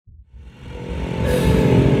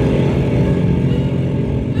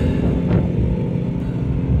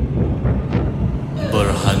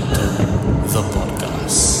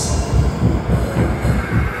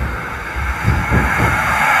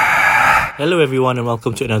Hello everyone and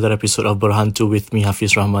welcome to another episode of Berhantu with me,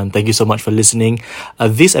 Hafiz Rahman. Thank you so much for listening.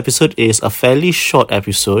 This episode is a fairly short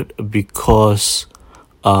episode because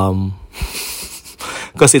because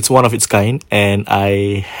it's one of its kind and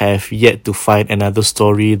I have yet to find another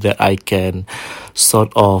story that I can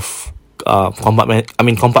sort of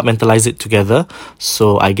compartmentalize it together.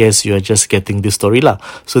 So I guess you're just getting this story lah.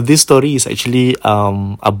 So this story is actually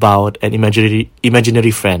about an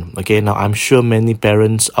imaginary friend. Okay, now I'm sure many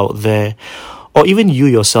parents out there, or even you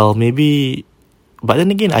yourself, maybe. But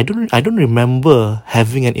then again, I don't remember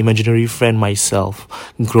having an imaginary friend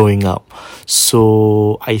myself growing up.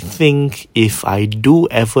 So I think if I do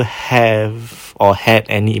ever have or had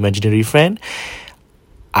any imaginary friend,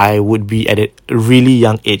 I would be at a really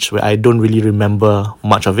young age where I don't really remember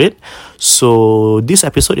much of it. So this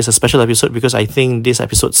episode is a special episode because I think this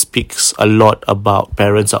episode speaks a lot about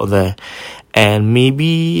parents out there. And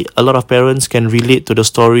maybe a lot of parents can relate to the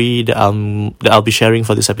story that I'll be sharing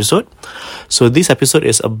for this episode. So this episode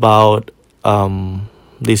is about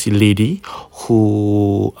this lady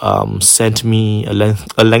who sent me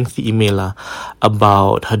a lengthy email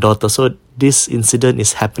about her daughter. So this incident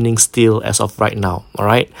is happening still as of right now,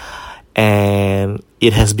 alright? And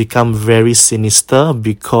it has become very sinister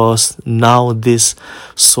because now this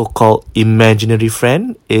so-called imaginary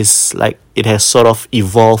friend is like, it has sort of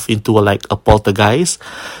evolved into a poltergeist.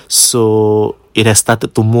 So it has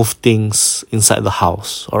started to move things inside the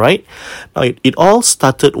house, alright? Now, it all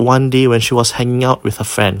started one day when she was hanging out with her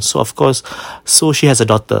friend. So, of course, she has a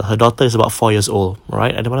daughter. Her daughter is about 4 years old,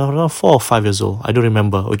 right? I don't know, 4 or 5 years old. I don't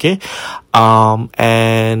remember, okay?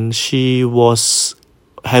 And she was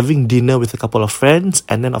having dinner with a couple of friends.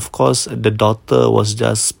 And then, of course, the daughter was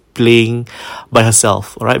just playing by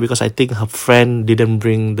herself, alright? Because I think her friend didn't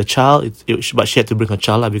bring the child, but she had to bring her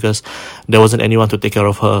child because there wasn't anyone to take care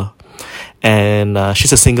of her. And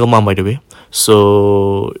she's a single mom, by the way.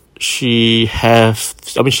 So she has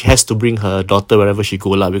to bring her daughter wherever she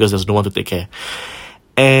go because there's no one to take care.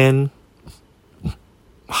 And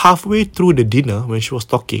halfway through the dinner, when she was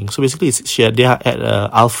talking, so basically they are at an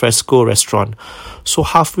alfresco restaurant. So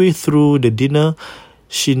halfway through the dinner,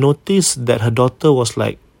 she noticed that her daughter was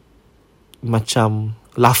like macam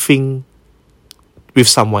laughing with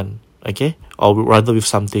someone, okay, or rather with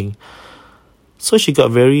something. So she got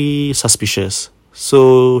very suspicious.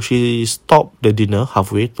 So she stopped the dinner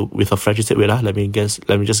halfway with her friend. She said, wait let me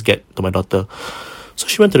just get to my daughter. So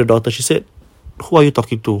she went to the daughter. She said, who are you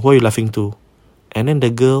talking to? Who are you laughing to? And then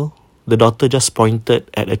the daughter just pointed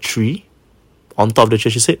at a tree. On top of the tree,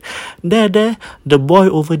 she said, there, the boy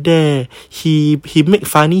over there, he make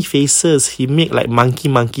funny faces. He make like monkey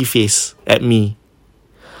face at me.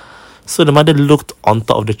 So the mother looked on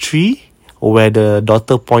top of the tree where the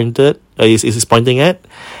daughter is pointing at,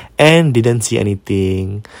 and didn't see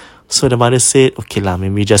anything. So the mother said, okay lah,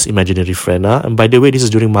 maybe just imaginary friend lah. And by the way, this is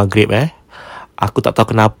during Maghrib Aku tak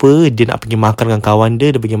tahu kenapa dia nak pergi makan dengan kawan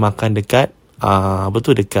dia pergi makan dekat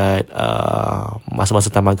masa-masa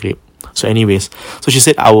time Maghrib. So anyways, so she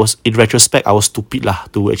said in retrospect, I was stupid lah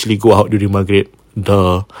to actually go out during Maghrib.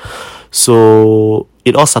 Duh. So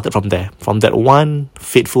it all started from there. From that one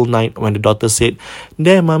fateful night when the daughter said,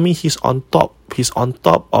 there mommy, he's on top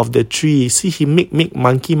of the tree. See, he make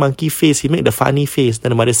monkey face. He make the funny face. Then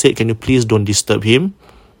the mother said, can you please don't disturb him?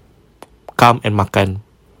 Come and makan.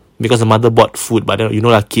 Because the mother bought food, but then,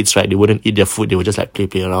 kids, right? They wouldn't eat their food. They would just play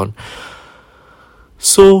around.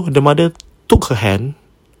 So the mother took her hand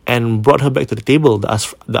and brought her back to the table, the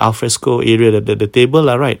alfresco area, the table,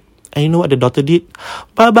 right? And you know what the daughter did?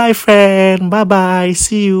 Bye-bye, friend. Bye-bye.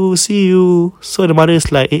 See you. So the mother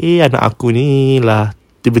is like, anak aku ni lah.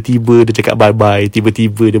 Tiba-tiba dia cakap bye-bye.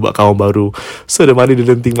 Tiba-tiba dia buat kawan baru. So the mother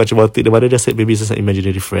didn't think much about it. The mother just said, maybe it's just an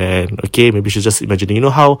imaginary friend. Okay, maybe she's just imagining. You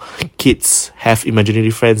know how kids have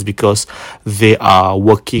imaginary friends because they are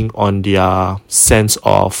working on their sense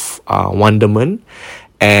of wonderment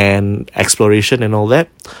and exploration and all that.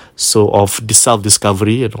 So of the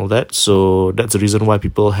self-discovery and all that. So that's the reason why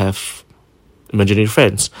people have imaginary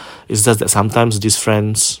friends. It's just that sometimes these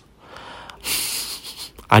friends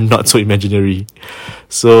are not so imaginary.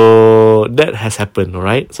 So that has happened,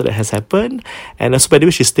 alright? So that has happened. And so by the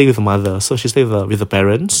way, she's staying with her mother. So she's staying with her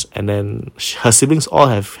parents. And then her siblings all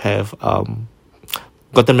have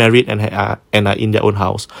gotten married and are in their own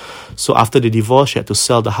house. So after the divorce, she had to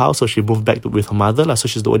sell the house. So she moved back with her mother. So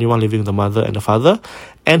she's the only one living with the mother and the father.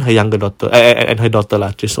 And her younger daughter. And her daughter.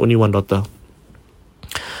 Just only one daughter.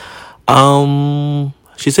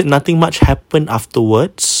 She said nothing much happened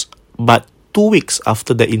afterwards. But 2 weeks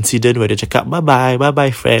after the incident where they cakap,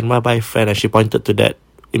 bye-bye friend, and she pointed to that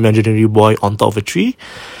imaginary boy on top of a tree,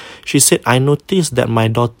 She said, I noticed that my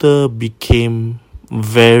daughter became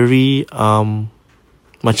very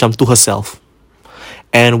macam to herself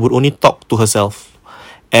and would only talk to herself.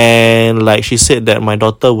 And like she said that my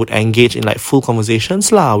daughter would engage in like full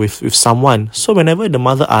conversations lah with someone. So whenever the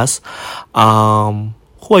mother asks,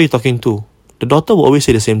 who are you talking to? The daughter will always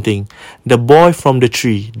say the same thing. The boy from the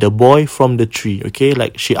tree. The boy from the tree. Okay,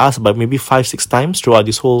 like she asked about maybe 5-6 times throughout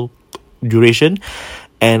this whole duration,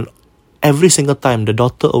 and every single time the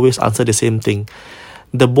daughter always answered the same thing.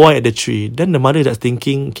 The boy at the tree. Then the mother is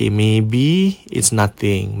thinking, okay, maybe it's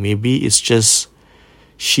nothing. Maybe it's just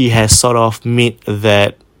she has sort of made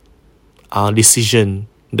that decision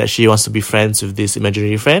that she wants to be friends with this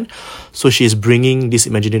imaginary friend. So she is bringing this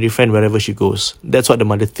imaginary friend wherever she goes. That's what the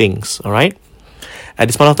mother thinks, alright? At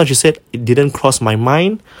this point of time, she said, it didn't cross my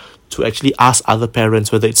mind to actually ask other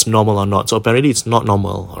parents whether it's normal or not. So apparently it's not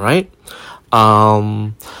normal, alright?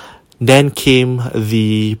 Then came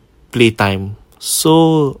the playtime.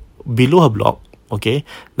 So below her block, okay,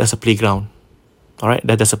 there's a playground. Alright,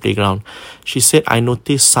 that's a playground. She said, I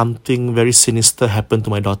noticed something very sinister happened to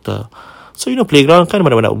my daughter. So, playground kan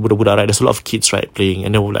banyak-banyak budak-budak, right? There's a lot of kids, right, playing.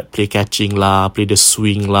 And they will like play catching lah, play the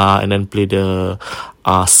swing lah, and then play the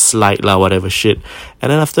slide lah, whatever shit. And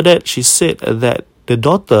then after that, she said that the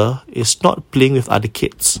daughter is not playing with other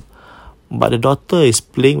kids, but the daughter is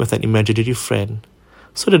playing with an imaginary friend.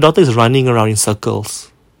 So the daughter is running around in circles,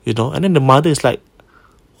 and then the mother is like,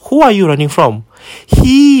 who are you running from?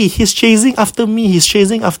 He's chasing after me.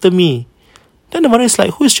 Then the mother is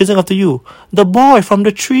like, who is chasing after you? The boy from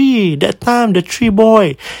the tree. That time, the tree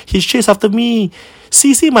boy. He chased after me.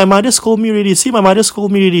 See, my mother scold me already.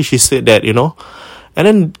 She said that, And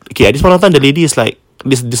then, okay, at this point of time, the lady is like,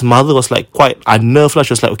 this mother was like quite unnerved.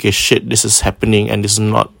 She was like, okay, shit, this is happening and this is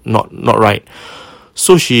not right.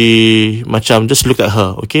 So she macam just looked at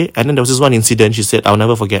her, okay? And then there was this one incident, she said, I'll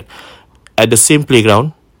never forget. At the same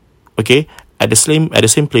playground, okay, at the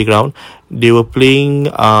same playground, they were playing,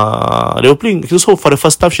 so for the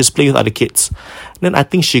first time she's playing with other kids. Then I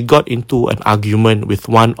think she got into an argument with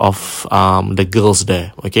one of the girls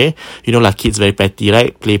there, okay? Like kids very petty,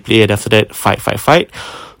 right? Play, and after that, fight.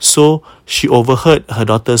 So she overheard her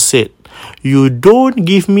daughter said, you don't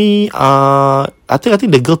give me, I think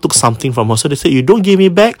the girl took something from her. So they said, you don't give me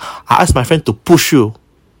back, I asked my friend to push you.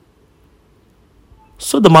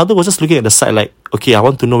 So the mother was just looking at the side like, okay, I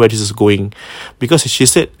want to know where this is going. Because she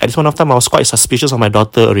said, at this point of time, I was quite suspicious of my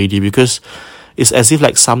daughter already, because it's as if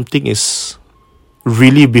like something is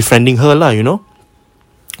really befriending her lah,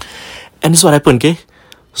 And this is what happened, okay?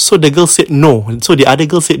 So the girl said no. So the other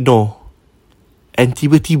girl said no. And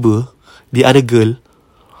tiba-tiba, the other girl,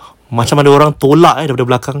 macam ada orang tolak daripada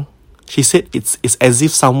belakang. She said it's as if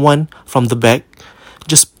someone from the back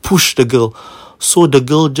just pushed the girl. So the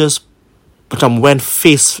girl just macam went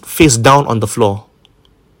face down on the floor.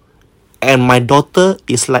 And my daughter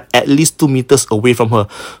is like at least 2 meters away from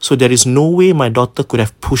her. So there is no way my daughter could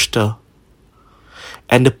have pushed her.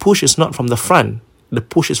 And the push is not from the front. The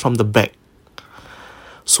push is from the back.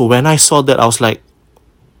 So when I saw that, I was like,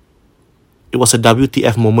 it was a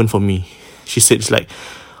WTF moment for me. She said, it's like,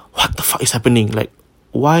 what the fuck is happening? Like,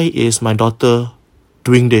 why is my daughter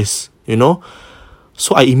doing this?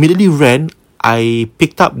 So I immediately ran. I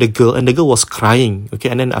picked up the girl, and the girl was crying.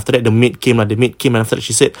 Okay, and then after that, the maid came. And after that,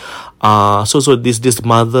 she said, so this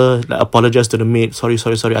mother apologized to the maid. Sorry.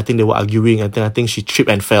 I think they were arguing. I think she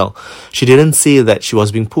tripped and fell. She didn't say that she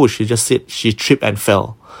was being pushed. She just said she tripped and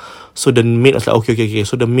fell. So the maid was like, okay.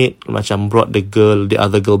 So the maid macam brought the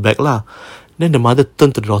other girl back lah. Then the mother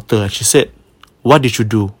turned to the daughter and she said, what did you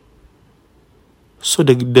do? So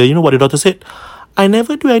the what the daughter said? I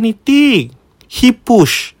never do anything. He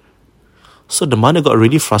pushed. So the mother got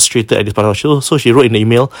really frustrated at this point of time. So she wrote in the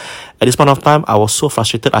email, at this point of time, I was so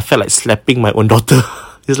frustrated, I felt like slapping my own daughter.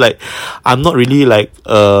 It's like, I'm not really like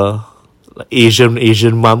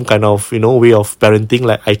Asian mom kind of, way of parenting.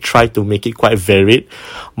 Like, I try to make it quite varied.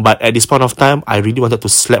 But at this point of time, I really wanted to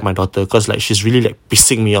slap my daughter, because like she's really like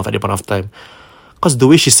pissing me off at this point of time. Because the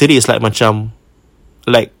way she said it is like macam,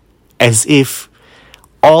 like as if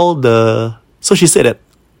so she said that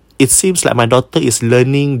it seems like my daughter is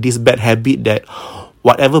learning this bad habit that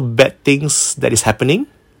whatever bad things that is happening,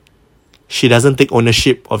 she doesn't take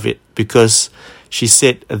ownership of it, because she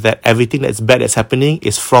said that everything that's bad that's happening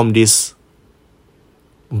is from this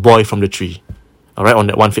boy from the tree. Alright, on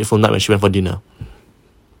that one fateful night when she went for dinner.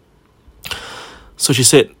 So she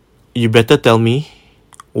said, you better tell me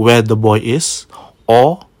where the boy is,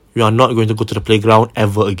 or you are not going to go to the playground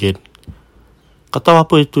ever again. Kau tahu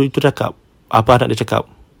apa itu cakap? Apa anak dia cakap?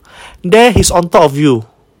 There, he's on top of you.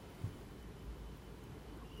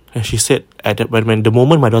 And she said, when the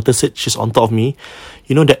moment my daughter said she's on top of me,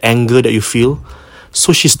 you know the anger that you feel?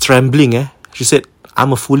 So she's trembling. She said,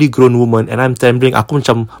 I'm a fully grown woman and I'm trembling.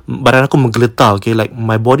 Badan aku menggeletar, okay? Like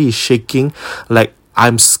my body is shaking. Like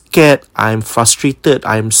I'm scared, I'm frustrated,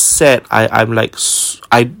 I'm sad.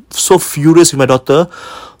 I'm so furious with my daughter.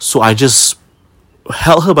 So I just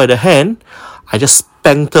held her by the hand. I just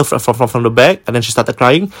spanked her from the back, and then she started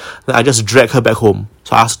crying. Then I just dragged her back home.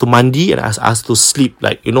 So I asked her to mandi and I asked her to sleep,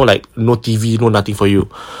 like no TV, no nothing for you.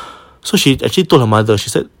 So she actually told her mother. She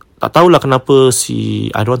said, tak tahulah kenapa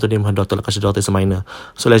I don't want to name her daughter because her daughter is a minor.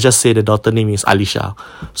 So let's just say the daughter name is Alisha.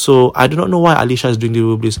 So I do not know why Alisha is doing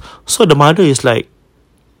this. So the mother is like,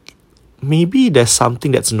 maybe there's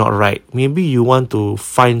something that's not right. Maybe you want to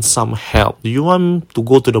find some help. Do you want to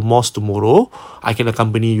go to the mosque tomorrow? I can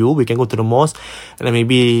accompany you. We can go to the mosque. And then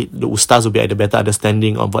maybe the ustaz will be at a better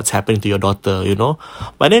understanding of what's happening to your daughter,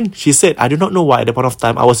 But then she said, I do not know why at that point of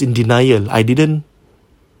time I was in denial. I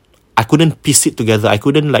couldn't piece it together. I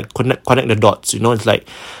couldn't connect the dots. It's like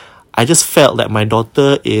I just felt that my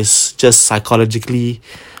daughter is just psychologically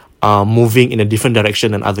moving in a different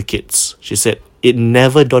direction than other kids. She said, it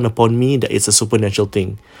never dawned upon me that it's a supernatural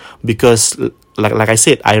thing. Because like I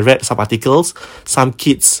said, I read some articles, some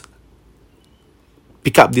kids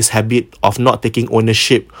pick up this habit of not taking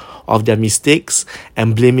ownership of their mistakes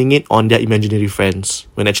and blaming it on their imaginary friends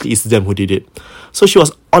when actually it's them who did it. So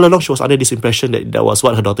all along she was under this impression that was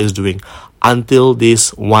what her daughter is doing until this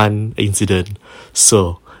one incident.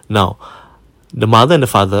 So now the mother and the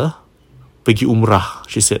father pergi umrah.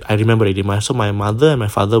 She said, I remember already. So my mother and my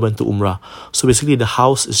father went to umrah. So basically the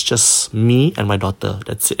house is just me and my daughter.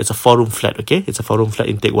 That's it. It's a 4-room flat, okay? It's a 4-room flat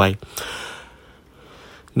in Teck Whye.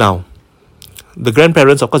 Now, the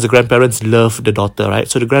grandparents love the daughter, right?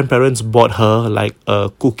 So the grandparents bought her like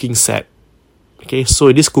a cooking set. Okay,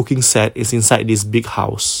 so this cooking set is inside this big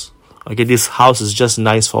house. Okay, this house is just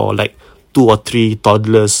nice for like 2 or 3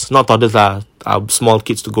 toddlers. Not toddlers lah, small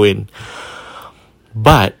kids to go in.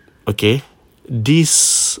 But, okay,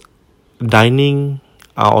 this dining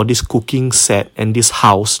or this cooking set and this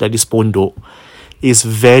house, like this pondok, is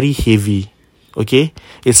very heavy. Okay,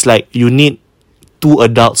 it's like you need 2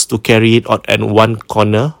 adults to carry it at one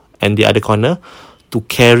corner and the other corner to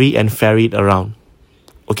carry and ferry it around.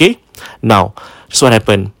 Okay, now so what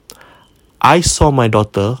happened? I saw my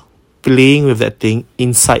daughter playing with that thing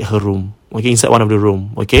inside her room. Okay, inside one of the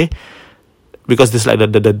room. Okay, because this is like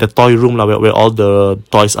the toy room where all the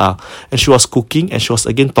toys are. And she was cooking and she was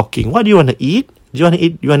again talking. What do you want to eat? You want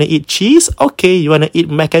to eat cheese? Okay. You want to eat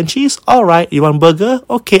mac and cheese? Alright. You want burger?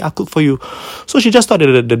 Okay, I'll cook for you. So she just thought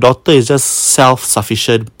that the daughter is just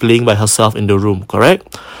self-sufficient, playing by herself in the room,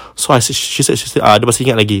 correct? So she said, dia masih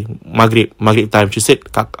ingat lagi, Maghrib time. She said,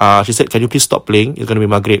 can you please stop playing? It's going to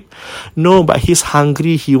be Maghrib. No, but he's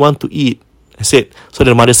hungry. He want to eat. So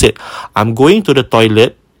the mother said, I'm going to the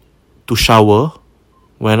toilet to shower.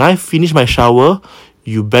 When I finish my shower,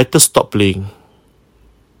 you better stop playing.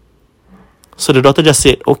 So the daughter just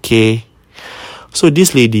said, okay. So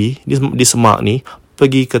this lady, this mak ni,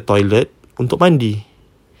 pergi ke toilet untuk mandi.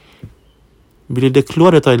 Bila dia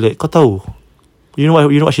keluar dari toilet, kau tahu? You know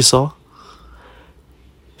what she saw?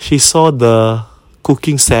 She saw the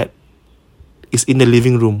cooking set is in the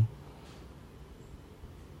living room.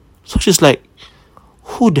 So she's like,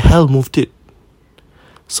 who the hell moved it?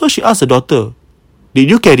 So she asked the daughter, did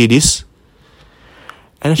you carry this?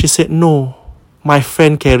 And then she said, no, my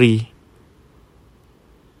friend carry.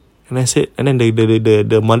 And then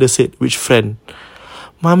the mother said, which friend?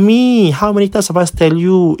 Mommy, how many times have I tell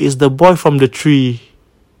you? It's the boy from the tree.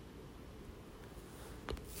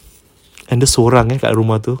 And dia seorang kat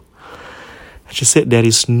rumah tu. She said, there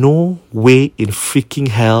is no way in freaking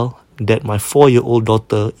hell that my 4-year-old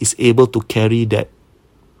daughter is able to carry that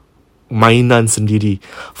mainan sendiri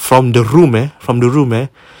from the room, and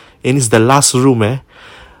it's the last room,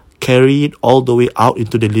 carry it all the way out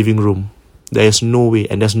into the living room. There is no way,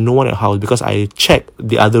 and there's no one at the house because I checked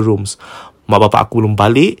the other rooms. Mak bapak aku belum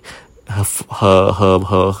balik.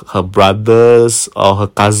 Her brothers or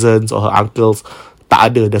her cousins or her uncles,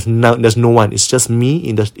 tak ada. There's no one. It's just me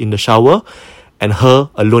in the shower and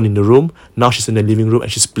her alone in the room. Now she's in the living room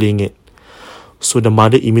and she's playing it. So the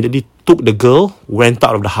mother immediately took the girl, went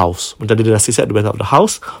out of the house. Macam dia dah siap, dia went out of the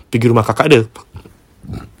house, pergi rumah kakak dia.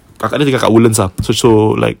 Kakak dia tinggal kat Woodlands lah.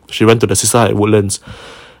 So like she went to the sister at Woodlands.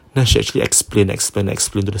 Then she actually explained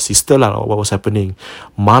to the sister lah what was happening.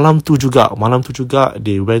 Malam tu juga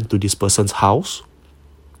they went to this person's house.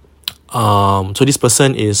 So this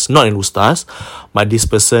person is not an ustaz, but this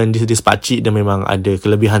person, this pakcik, dia memang ada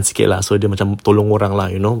kelebihan sikit lah. So dia macam tolong orang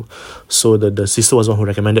lah, So the sister was one who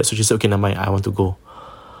recommended. So she said, okay, never mind, I want to go.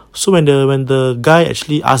 So when the guy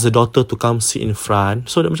actually asked the daughter to come sit in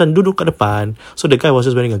front, so dia macam duduk kat depan. So the guy was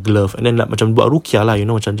just wearing a glove, and then like macam buat ruqyah lah,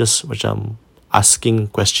 macam just macam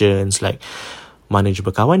asking questions like, mana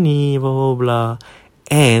jumpa kawan ni, blah blah blah.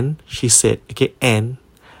 And she said, okay, and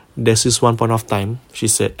there's this one point of time,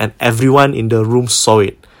 she said, and everyone in the room saw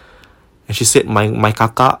it. And she said, my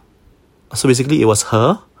kakak, so basically it was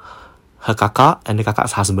her kakak, and the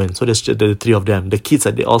kakak's husband. So there's just the three of them. The kids,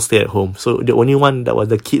 they all stay at home. So the only one that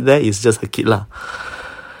was the kid there is just her kid lah.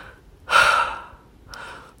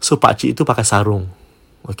 So pakcik tu pakai sarung.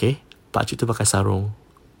 Okay, pakcik tu pakai sarung.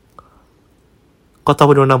 Kau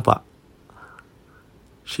tahu dia nampak?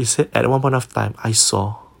 She said at one point of time, I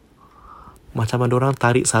saw macam ada orang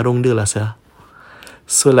tarik sarung dia lah saya.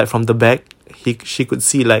 So like from the back, she could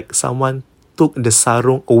see like someone took the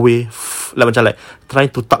sarung away, like macam like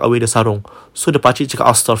trying to tuck away the sarung. So the pakcik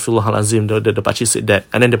cakap astaghfirullahalazim. The pakcik said that,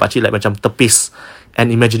 and then the pakcik like macam tepis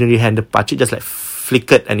an imaginary hand. The pakcik just like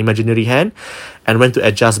flickered an imaginary hand and went to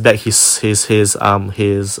adjust back his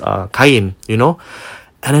kain,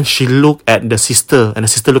 And then she looked at the sister, and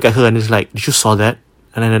the sister looked at her and is like, "Did you saw that?"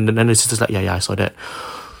 And then the sister's like, yeah, I saw that.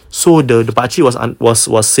 So the pakcik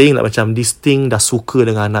was saying like macam this thing dah suka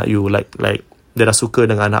dengan anak you, like dia dah suka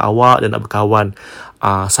dengan anak awak dan nak berkawan.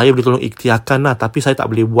 Saya boleh tolong ikhtiarkan lah, tapi saya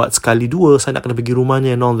tak boleh buat sekali dua. Saya nak kena pergi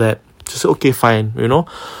rumahnya and all that. She said, okay, fine,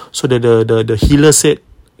 So the healer said,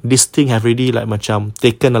 this thing have already like macam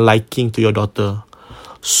taken a liking to your daughter.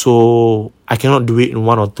 So I cannot do it in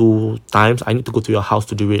 1 or 2 times. I need to go to your house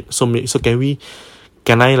to do it. So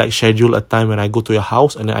can I like schedule a time when I go to your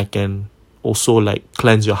house, and then I can also like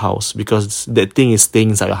cleanse your house, because that thing is staying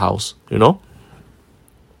inside your house,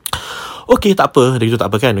 Okay, tak apa. Dia gitu tak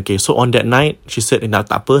apa kan. Okay, so on that night, she said, tak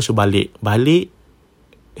apa, she balik.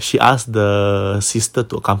 She asked the sister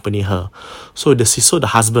to accompany her. So the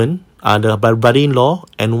husband, the brother-in-law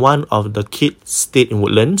and one of the kids stayed in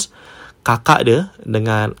Woodlands. Kakak dia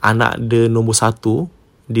dengan anak dia nombor 1,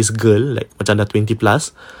 this girl, like macam dah 20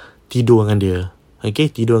 plus, tidur dengan dia.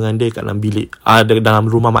 Okay, tidur dengan dia kat dalam bilik, dalam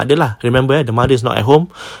rumah mak dia lah. Remember, the mother is not at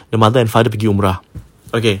home. The mother and father pergi umrah.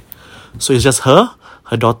 Okay, so it's just her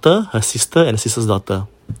daughter, her sister, and the sister's daughter.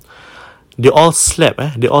 They all slept.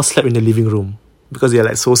 They all slept in the living room because they are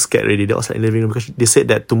like so scared already. They all slept in the living room because they said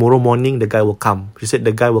that tomorrow morning the guy will come. She said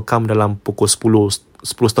the guy will come dalam pukul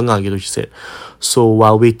 10:30 gitu, she said. So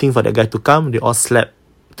while waiting for that guy to come, they all slept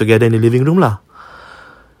together in the living room lah.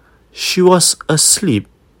 She was asleep.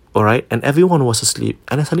 Alright, and everyone was asleep,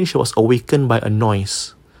 and then suddenly she was awakened by a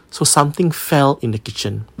noise. So something fell in the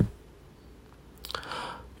kitchen.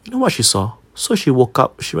 You know what she saw? So she woke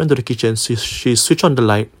up, she went to the kitchen, she switched on the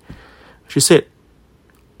light. She said,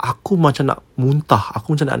 aku macam nak muntah,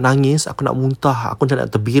 aku macam nak nangis, aku nak muntah, aku macam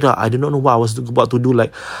nak terbirak. I did not know what I was about to do.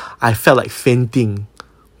 Like, I felt like fainting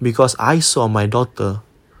because I saw my daughter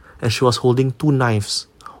and she was holding 2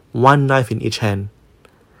 knives, 1 knife in each hand.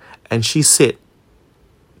 And she said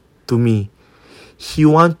to me, he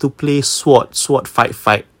want to play sword,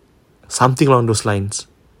 fight, something along those lines.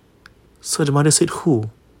 So the mother said, who?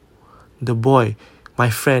 The boy, my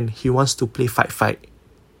friend, he wants to play fight.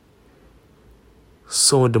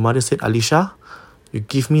 So the mother said, Alicia, you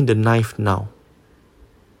give me the knife now.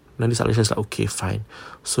 And this Alicia is like, okay, fine.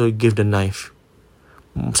 So he gave the knife.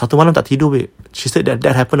 Satu malam tak tidur, babe. She said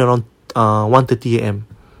that happened around 1:30 a.m.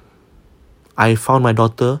 I found my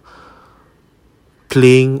daughter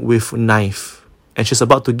playing with knife, and she's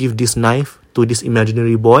about to give this knife to this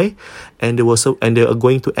imaginary boy, and they are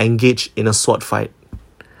going to engage in a sword fight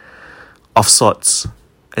of sorts.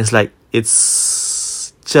 And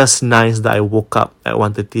it's just nice that I woke up at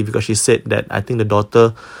 1:30 because she said that I think the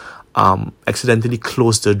daughter accidentally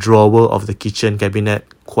closed the drawer of the kitchen cabinet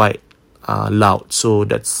quite loud. So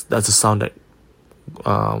that's the sound that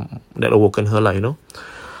awoken her lah,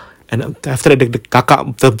 And after that, the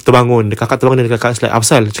kakak terbangun. The kakak terbangun dan the kakak is like,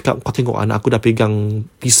 Afsal, cakap, kau tengok anak aku dah pegang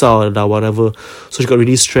pisau dah, whatever. So she got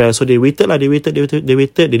really stressed. So they waited lah. They waited.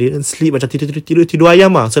 They didn't sleep. Macam tidur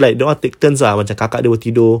ayam lah. So like, they all take turns lah. Macam kakak dia will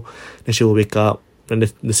tidur, then she will wake up. Then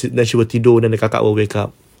she will tidur, then the kakak will wake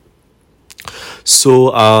up.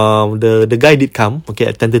 So the guy did come. Okay,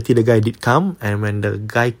 at 10:30 the guy did come. And when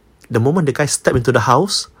the moment the guy stepped into the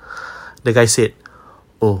house, the guy said,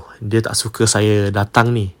 oh, dia tak suka saya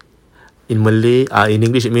datang ni. In Malay, in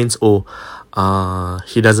English it means,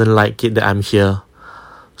 he doesn't like it that I'm here.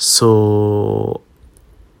 So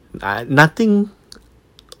nothing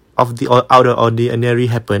of the out of ordinary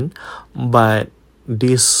happened, but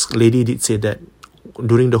this lady did say that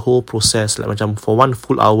during the whole process, like macam for 1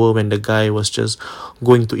 full hour when the guy was just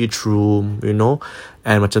going to each room,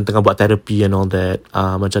 and macam tengah buat therapy and all that,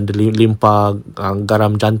 macam dia limpah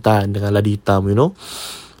garam jantan dengan ladi hitam,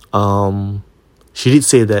 she did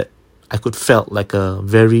say that I could felt like a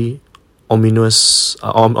very ominous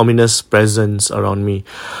presence around me,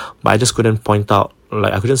 but I just couldn't point out,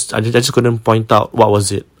 like I just couldn't point out what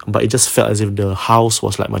was it, but it just felt as if the house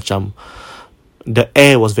was like macam the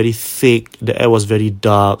air was very thick, the air was very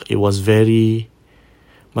dark, it was just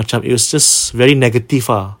very negative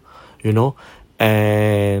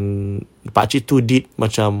and pakcik tu did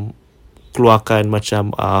macam keluarkan macam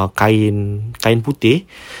kain putih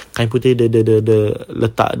dia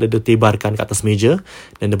letak, dia tebarkan kat atas meja,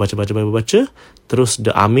 dan dia baca, terus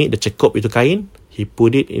dia ambil, dia cekup itu kain, he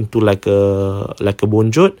put it into like a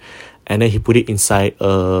bonjot, and then he put it inside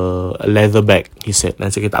a leather bag, he said. Dan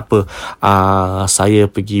saya kata, tak apa, saya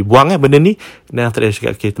pergi buang benda ni. Then after that, she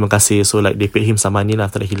cakap, okay, terima kasih. So like they paid him some money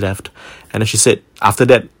after that he left. And then she said after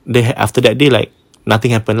that day, like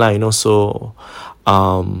nothing happened lah, so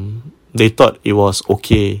they thought it was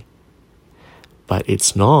okay, but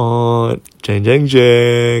it's not. Jeng jeng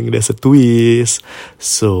jeng, there's a twist.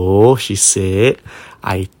 So she said,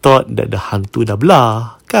 I thought that the hantu dah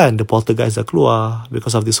belah, kan, the poltergeist dah keluar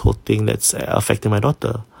because of this whole thing that's affecting my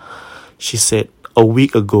daughter. She said a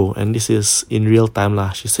week ago, and this is in real time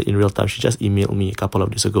lah. She said in real time, she just emailed me a couple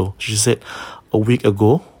of days ago. She said a week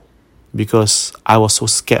ago, because I was so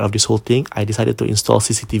scared of this whole thing, I decided to install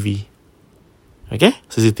CCTV. Okay,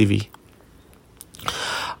 CCTV.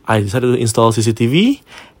 I decided to install CCTV,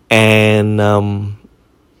 and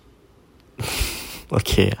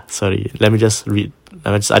okay, sorry. Let me just read.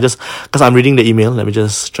 Because I'm reading the email. Let me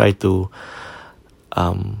just try to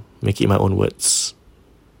make it my own words.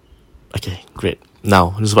 Okay, great.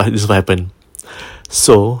 Now this is what happened.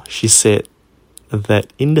 So she said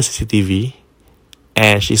that in the CCTV,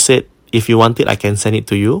 and she said, if you want it, I can send it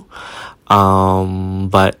to you.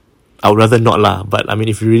 But I would rather not lah. But I mean,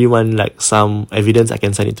 if you really want like some evidence, I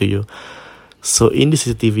can send it to you. So in the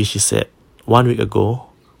CCTV, she said, 1 week ago,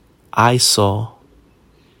 I saw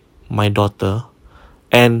my daughter,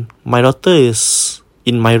 and my daughter is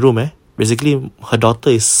in my room. Basically, her daughter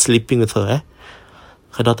is sleeping with her.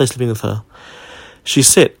 Her daughter is sleeping with her. She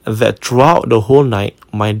said that throughout the whole night,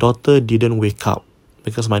 my daughter didn't wake up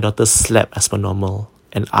because my daughter slept as per normal.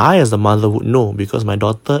 And I, as the mother, would know because my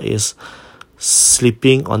daughter is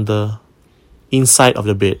sleeping on the inside of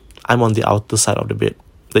the bed. I'm on the outer side of the bed.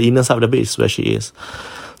 The inner side of the bed is where she is.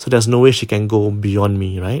 So there's no way she can go beyond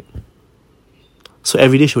me, right? So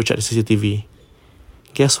every day she would check the CCTV.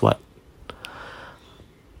 Guess what?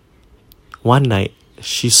 One night,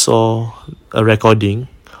 she saw a recording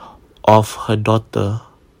of her daughter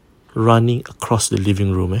running across the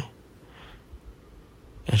living room.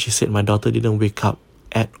 And she said, my daughter didn't wake up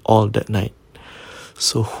at all that night.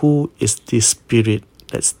 So who is this spirit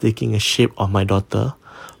that's taking a shape of my daughter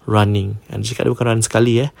running? And she kata bukan run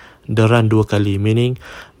sekali dia run 2 kali, meaning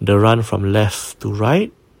the run from left to right,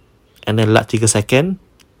 and then 3 second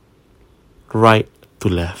right to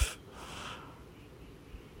left.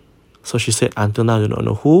 So she said, until now I do not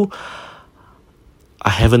know who. I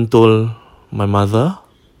haven't told my mother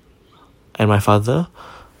and my father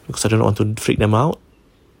because I don't want to freak them out.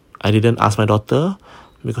 I didn't ask my daughter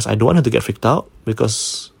because I don't want her to get freaked out,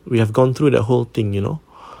 because we have gone through the whole thing,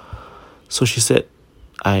 So she said,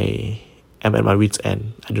 I am at my wit's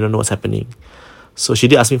end. I do not know what's happening. So she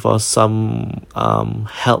did ask me for some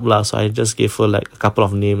help lah. So I just gave her like a couple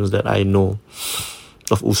of names that I know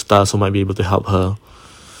of ustaz who might be able to help her.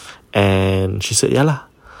 And she said, yeah lah.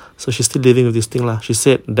 So she's still living with this thing lah. She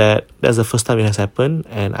said that that's the first time it has happened,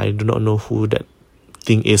 and I do not know who that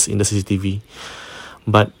thing is in the CCTV.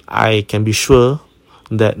 But I can be sure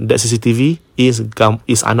that CCTV is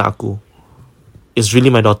anak aku. It's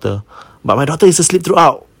really my daughter. But my daughter is asleep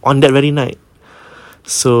throughout on that very night.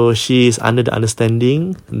 So she is under the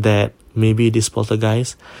understanding that maybe this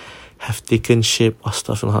poltergeist has taken shape of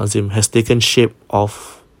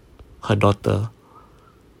her daughter,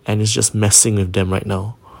 and is just messing with them right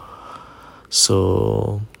now.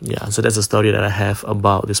 So yeah, so that's the story that I have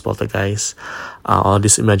about this poltergeist, or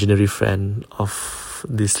this imaginary friend of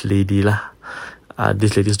this lady lah,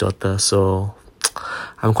 this lady's daughter. So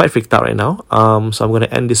I'm quite freaked out right now. So I'm gonna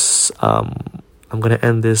end this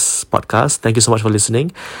podcast. Thank you so much for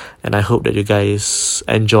listening, and I hope that you guys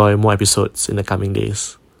enjoy more episodes in the coming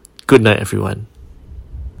days. Good night, everyone.